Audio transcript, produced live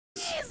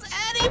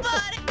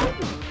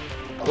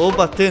Ou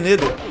bater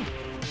nele.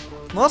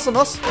 Nossa,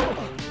 nossa.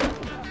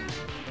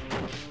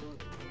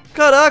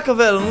 Caraca,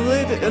 velho,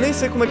 eu nem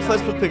sei como é que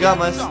faz pra pegar,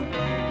 mas...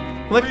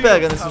 Como é que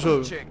pega nesse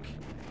jogo?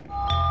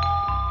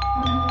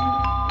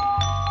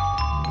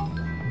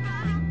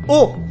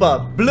 Opa,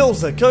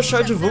 beleza, aqui é o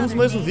Achar de Vamos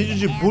mais um vídeo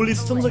de bullying.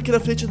 Estamos aqui na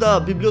frente da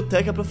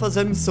biblioteca para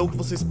fazer a missão que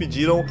vocês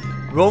pediram.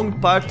 Wrong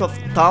part of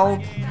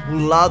town,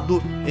 o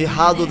lado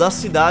errado da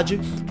cidade.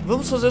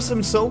 Vamos fazer essa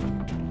missão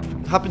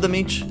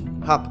rapidamente,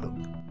 rápido.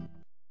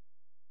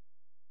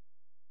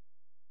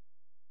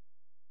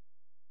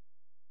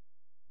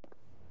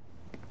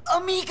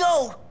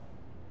 Amigo!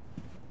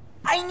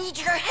 I need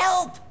your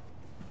help!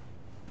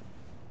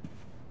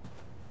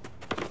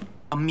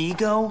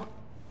 Amigo?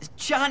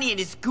 Johnny and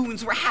his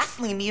goons were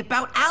hassling me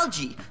about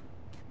Algie.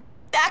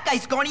 That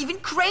guy's gone even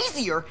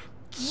crazier.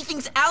 He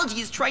thinks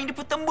Algie is trying to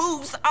put the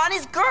moves on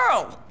his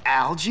girl.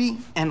 Algie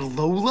and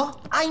Lola?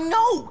 I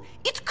know!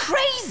 It's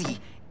crazy!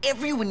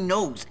 Everyone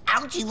knows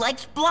Algie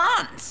likes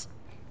blondes.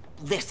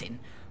 Listen,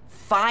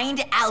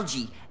 find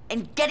Algie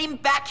and get him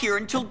back here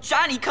until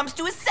Johnny comes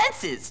to his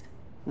senses.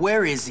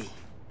 Where is he?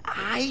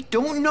 I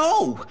don't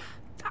know.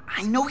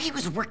 I know he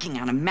was working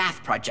on a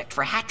math project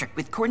for Hattrick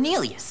with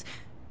Cornelius.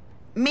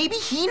 Maybe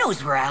he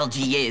knows where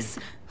Algie is.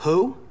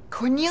 Who?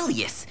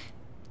 Cornelius.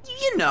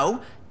 You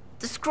know,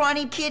 the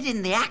scrawny kid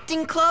in the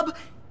acting club.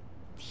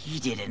 He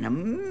did an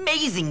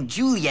amazing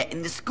Juliet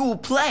in the school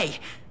play.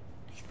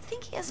 I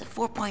think he has a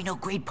 4.0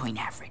 grade point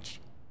average.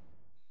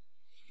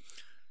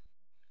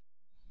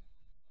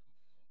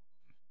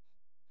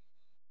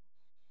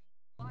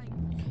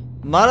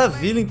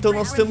 Maravilha, então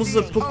nós temos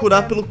a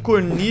procurar pelo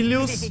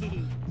Cornelius.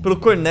 Pelo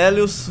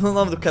Cornelius, o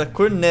nome do cara,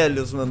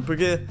 Cornelius, mano,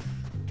 porque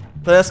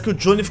parece que o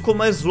Johnny ficou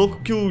mais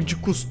louco que o de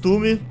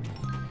costume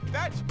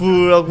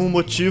por algum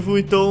motivo,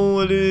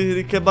 então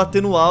ele quer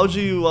bater no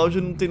Algie e o Algie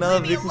não tem nada a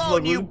ver com os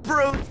bagulho.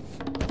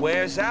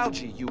 Where's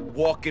Algie, you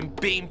walking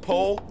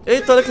beanpole?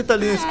 Eita, olha quem tá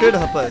ali à esquerda,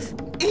 rapaz.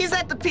 He's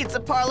at the pizza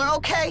parlor,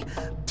 okay?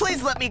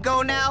 Please let me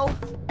go now.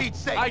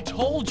 I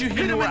told you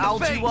he knew where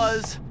Algie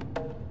was.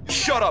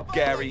 Shut up,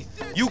 Gary.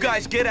 You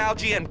guys get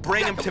Algie and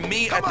bring him to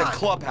me at the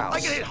clubhouse. I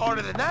can hit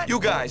harder than that. You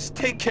guys,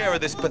 take care of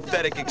this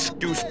pathetic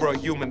excuse for a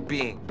human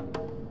being.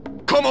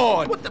 Come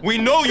on! We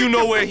know you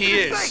know where he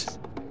is!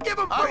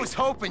 I was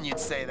hoping you'd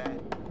say that.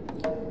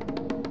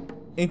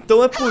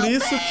 Então é por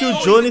isso que o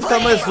Johnny tá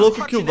mais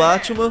louco que o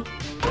Batman.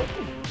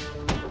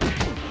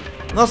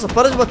 Nossa,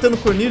 para de bater no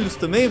Cornelius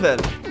também,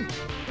 velho.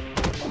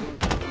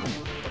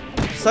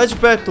 Sai de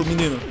perto,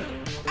 menino.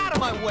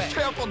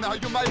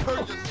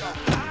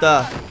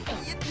 Tá.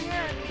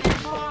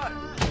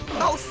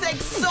 Oh,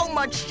 thanks so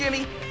much,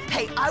 Jimmy.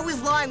 Hey, I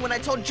was lying when I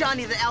told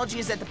Johnny that Algie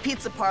is at the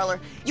pizza parlor.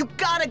 You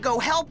gotta go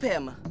help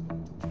him.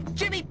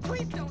 Jimmy,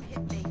 please don't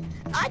hit me.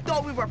 I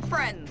thought we were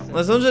friends.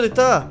 Mas onde ele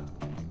tá?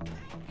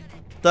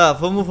 Tá,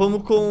 vamos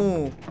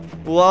com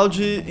o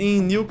Algie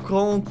em New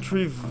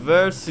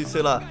Controversy,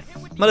 sei lá.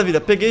 Maravilha,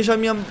 peguei já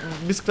minha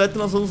bicicleta e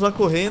nós vamos lá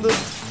correndo.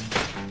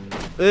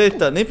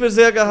 Eita, nem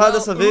precisei agarrar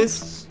dessa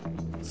vez.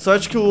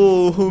 Sorte que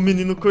o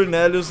menino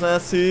Cornelius, né,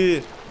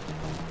 se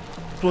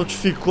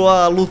prontificou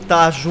a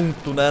lutar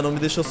junto, né, não me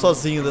deixou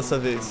sozinho dessa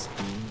vez.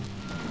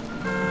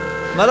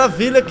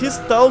 Maravilha, aqui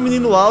está o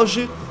menino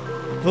Algie.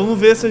 Vamos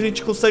ver se a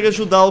gente consegue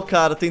ajudar o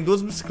cara. Tem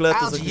duas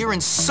bicicletas Algie, aqui. you're in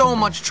so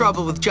much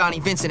trouble with Johnny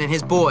Vincent and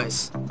his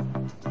boys.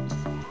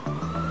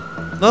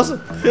 Nossa,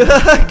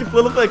 que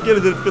plano foi aquele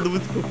dele ficando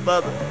muito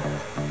culpado.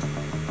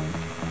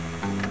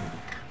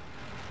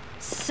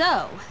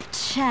 So,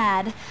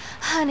 Chad,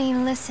 honey,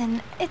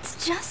 listen, it's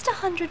just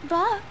 $100.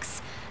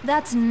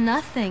 That's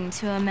nothing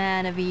to a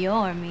man of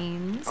your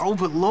means. Oh,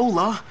 but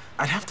Lola,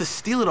 I'd have to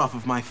steal it off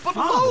of my father.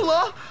 But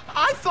Lola,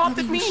 I thought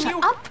that Will me you and shut you...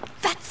 up,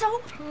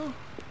 Fatso?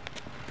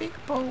 Big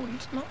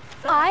bones, not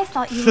fat. I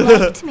thought you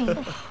liked me.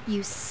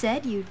 You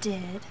said you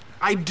did.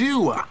 I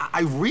do.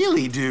 I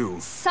really do.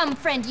 Some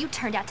friend you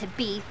turned out to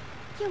be.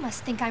 You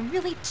must think I'm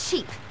really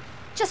cheap.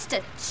 Just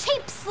a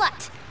cheap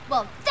slut.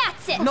 Well,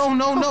 that's it. No,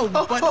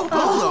 but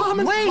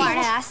Lola, wait.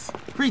 Smartass.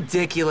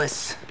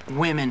 Ridiculous.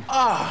 Women.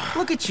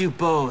 Look at you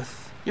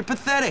both. You're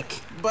pathetic.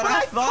 But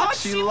I thought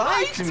she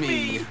liked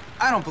me.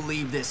 I don't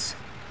believe this.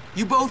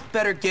 You both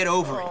better get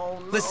over it. Oh,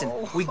 no. Listen,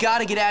 we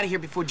gotta get out of here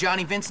before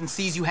Johnny Vincent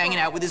sees you hanging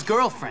out with his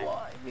girlfriend.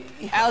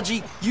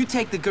 Algie, you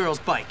take the girl's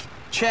bike.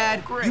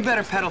 Chad, you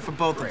better pedal for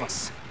both of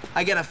us.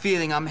 I get a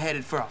feeling I'm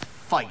headed for a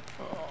fight.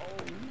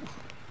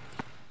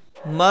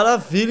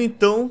 Maravilha,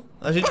 então.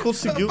 A gente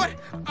conseguiu. But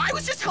I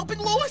was just helping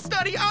Lola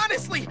study,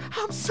 honestly.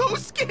 I'm so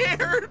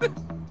scared.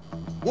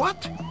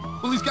 What?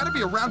 Well, he's got to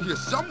be around here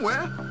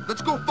somewhere.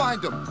 Let's go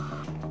find him.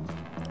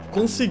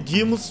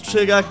 Conseguimos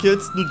chegar aqui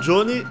antes do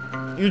Johnny.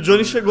 E o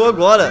Johnny chegou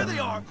agora. There they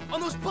are, on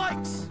those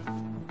bikes.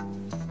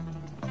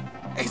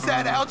 Is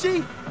that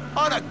Algie?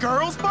 On a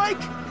girl's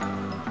bike?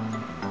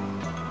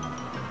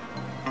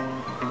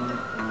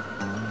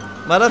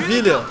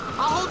 Maravilha.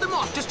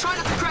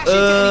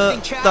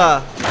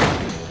 Tá.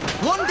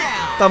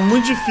 Tá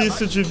muito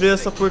difícil de ver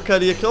essa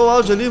porcaria aqui. Olha o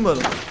áudio ali,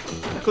 mano.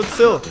 O que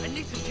aconteceu?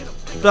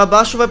 Pra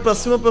baixo vai pra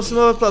cima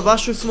vai pra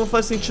baixo. Isso não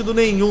faz sentido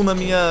nenhum na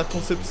minha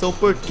concepção.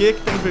 Por que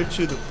que tá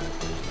invertido?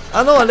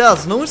 Ah não,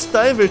 aliás, não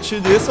está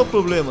invertido. Esse é o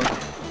problema.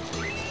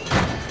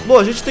 Bom,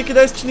 a gente tem que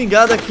dar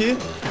estilingada aqui.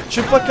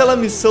 Tipo aquela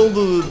missão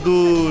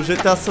do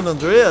GTA San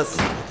Andreas.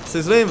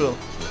 Vocês lembram?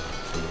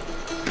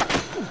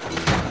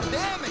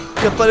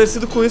 Que é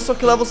parecido com isso, só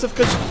que lá você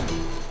fica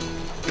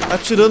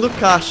atirando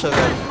caixa,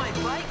 velho.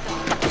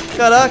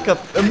 Caraca,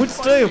 é muito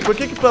estranho. Por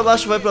que que pra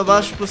baixo vai pra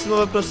baixo, pra cima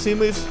vai pra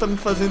cima? E isso tá me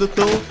fazendo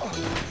tão...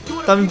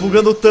 Tá me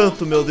bugando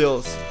tanto, meu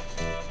Deus.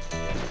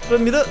 Pra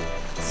mira...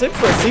 Sempre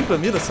foi assim pra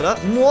mira, será?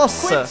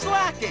 Nossa!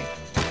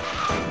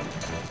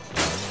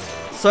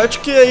 Sorte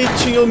que aí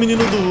tinha o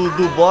menino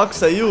do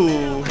box aí,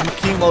 o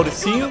Riquinho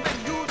Mauricinho.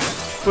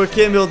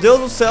 Porque, meu Deus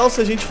do céu, se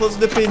a gente fosse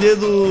depender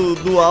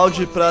do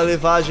Algie pra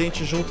levar a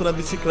gente junto na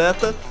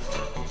bicicleta,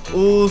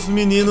 os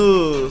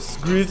meninos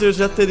Greasers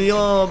já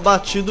teriam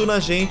batido na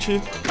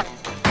gente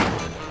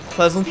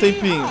faz um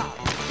tempinho.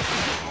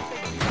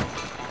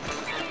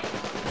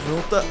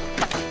 Junta.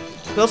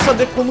 Pra eu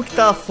saber como que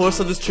tá a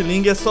força do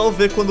estilingue, é só eu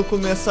ver quando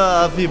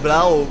começa a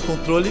vibrar o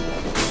controle.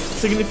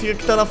 Significa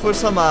que tá na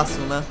força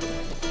máxima, né?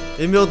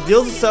 E meu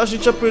Deus do céu, a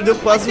gente já perdeu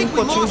quase um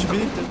potinho de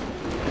vida.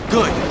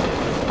 Good.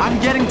 I'm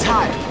getting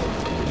tired.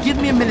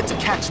 Give me a minute to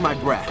catch my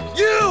breath.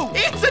 You!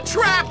 It's a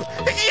trap!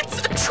 It's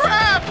a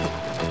trap!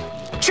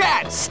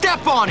 Chad,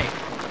 step on it!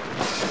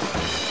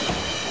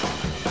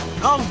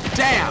 Oh,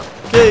 damn!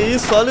 Que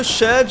isso, olha o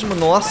Chad,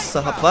 mano. Nossa,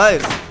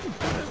 rapaz.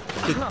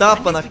 Que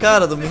tapa na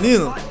cara do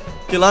menino.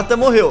 Que lá até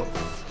morreu.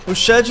 O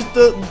Chad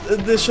tá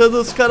deixando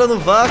os caras no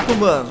vácuo,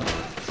 mano.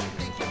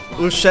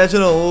 O Chad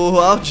não, o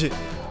Algie.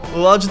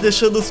 O Algie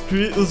deixando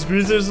os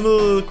Greasers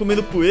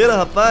comendo poeira,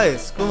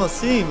 rapaz. Como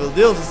assim? Meu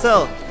Deus do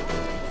céu.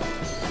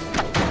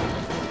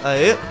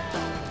 Aê.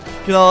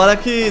 Que na hora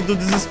do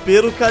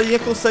desespero o carinha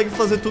consegue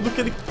fazer tudo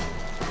que ele...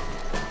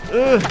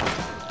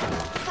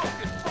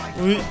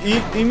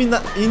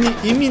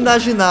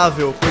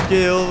 Inimaginável. Porque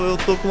eu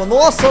tô com uma...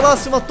 Nossa, olha lá,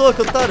 se matou,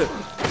 que otário.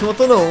 Se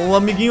matou não, um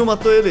amiguinho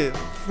matou ele.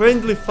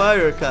 Friendly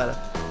Fire, cara.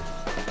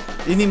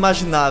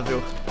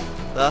 Inimaginável.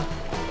 Tá?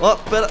 Ó,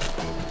 pera.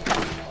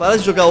 Para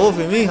de jogar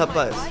ovo em mim,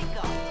 rapaz.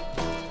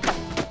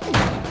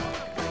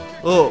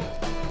 Oh.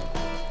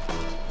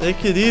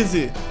 Take it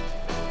easy.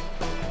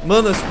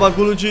 Mano, esse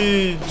bagulho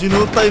de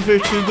não tá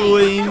invertido o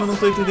aim, eu não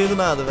tô entendendo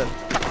nada, velho.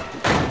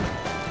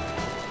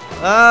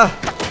 Ah!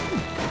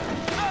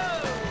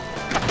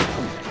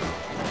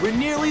 We're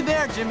nearly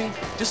there, Jimmy.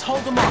 Just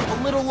hold them off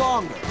a little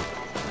longer.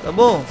 Tá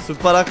bom, se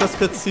parar com as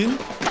cutscenes.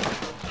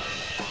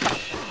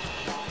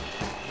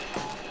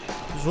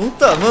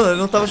 Junta? Mano, ele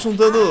não tava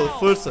juntando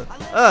força.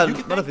 Ah,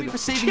 maravilha.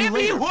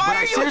 Jimmy, why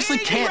are you seriously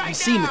can't be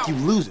seen with you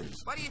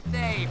losers. What do you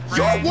say?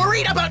 You're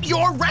worried about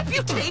your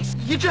reputation?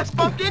 You just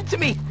bumped into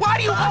me. Why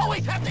do you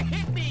always have to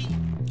hit me?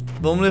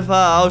 Vamos levar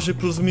a Algie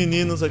pros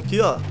meninos aqui,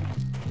 ó.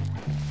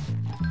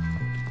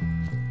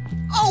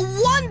 Oh,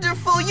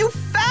 wonderful! You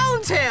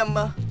found him!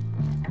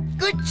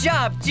 Good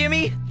job,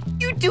 Jimmy.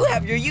 You do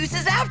have your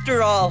uses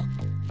after all.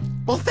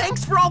 Well,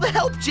 thanks for all the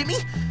help, Jimmy.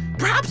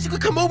 Perhaps you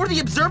could come over to the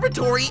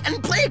observatory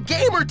and play a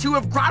game or two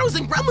of Grottos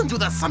and Gremlins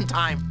with us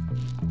sometime.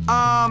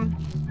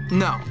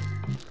 No.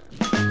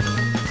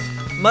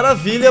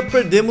 Maravilha,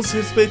 perdemos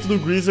respeito do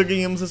Greaser,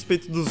 ganhamos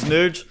respeito dos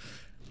nerds.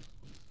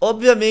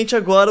 Obviamente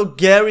agora o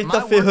Gary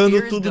tá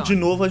ferrando tudo de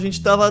novo. A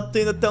gente tava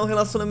tendo até um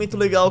relacionamento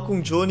legal com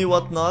o Johnny e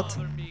whatnot.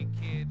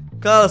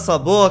 Cala essa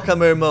boca,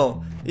 meu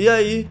irmão. E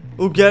aí,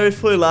 o Gary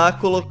foi lá,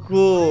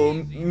 colocou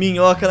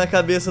minhoca na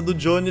cabeça do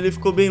Johnny, ele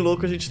ficou bem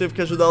louco, a gente teve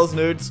que ajudar os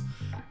nerds.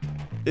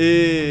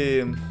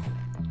 E...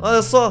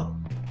 olha só,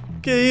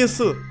 que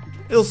isso?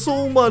 Eu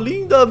sou uma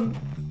linda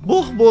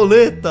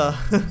borboleta.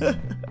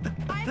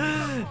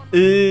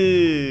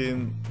 E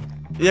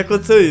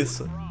aconteceu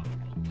isso.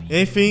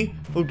 Enfim,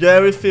 o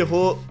Gary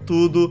ferrou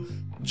tudo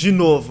de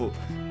novo.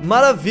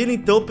 Maravilha,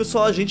 então,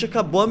 pessoal, a gente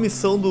acabou a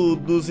missão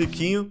do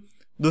Ziquinho.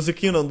 Do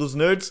Ziquinho não, dos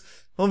nerds.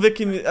 Vamos ver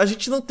que... a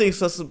gente não tem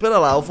só... Pera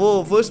lá, eu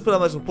vou esperar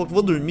mais um pouco,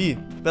 vou dormir.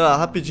 Pera lá,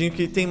 rapidinho,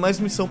 que tem mais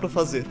missão pra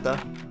fazer, tá?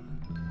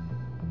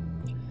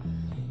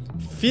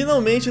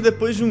 Finalmente,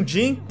 depois de um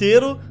dia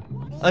inteiro,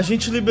 a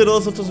gente liberou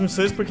as outras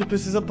missões, porque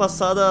precisa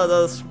passar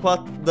das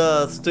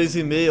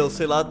 3h30, ou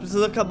sei lá,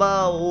 precisa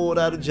acabar o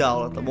horário de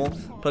aula, tá bom?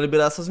 Pra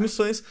liberar essas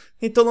missões.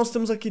 Então nós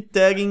temos aqui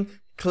Tagging,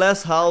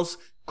 Class House,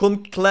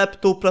 Comic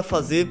Klepto pra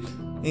fazer.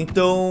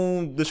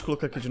 Então, deixa eu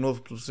colocar aqui de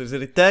novo pra vocês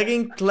verem.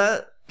 Tagging,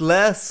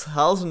 Glass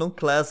House, não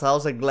Class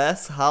House, é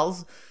Glass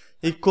House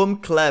e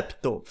Comic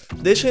Klepto.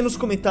 Deixa aí nos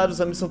comentários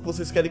a missão que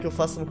vocês querem que eu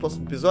faça no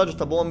próximo episódio,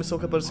 tá bom? A missão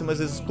que aparecer mais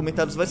vezes nos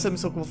comentários vai ser a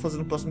missão que eu vou fazer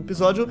no próximo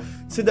episódio.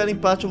 Se der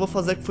empate eu vou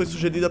fazer a que foi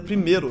sugerida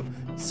primeiro,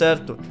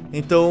 certo?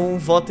 Então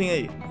votem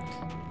aí.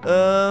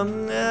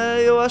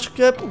 Eu acho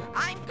que é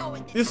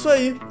isso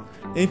aí.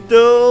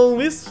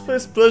 Então isso foi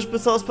esse episódio,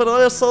 pessoal. Espero,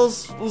 olha só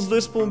os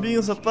dois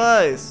pombinhos,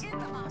 rapaz.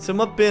 Seria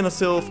uma pena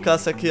se eu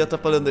ficasse aqui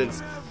atrapalhando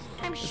eles.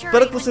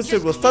 Espero que vocês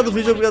tenham gostado do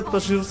vídeo. Obrigado por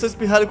assistir. Vocês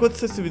espirrarem enquanto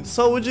assistem esse vídeo.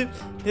 Saúde.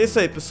 E é isso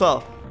aí,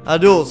 pessoal.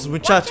 Adeus,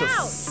 muchachos.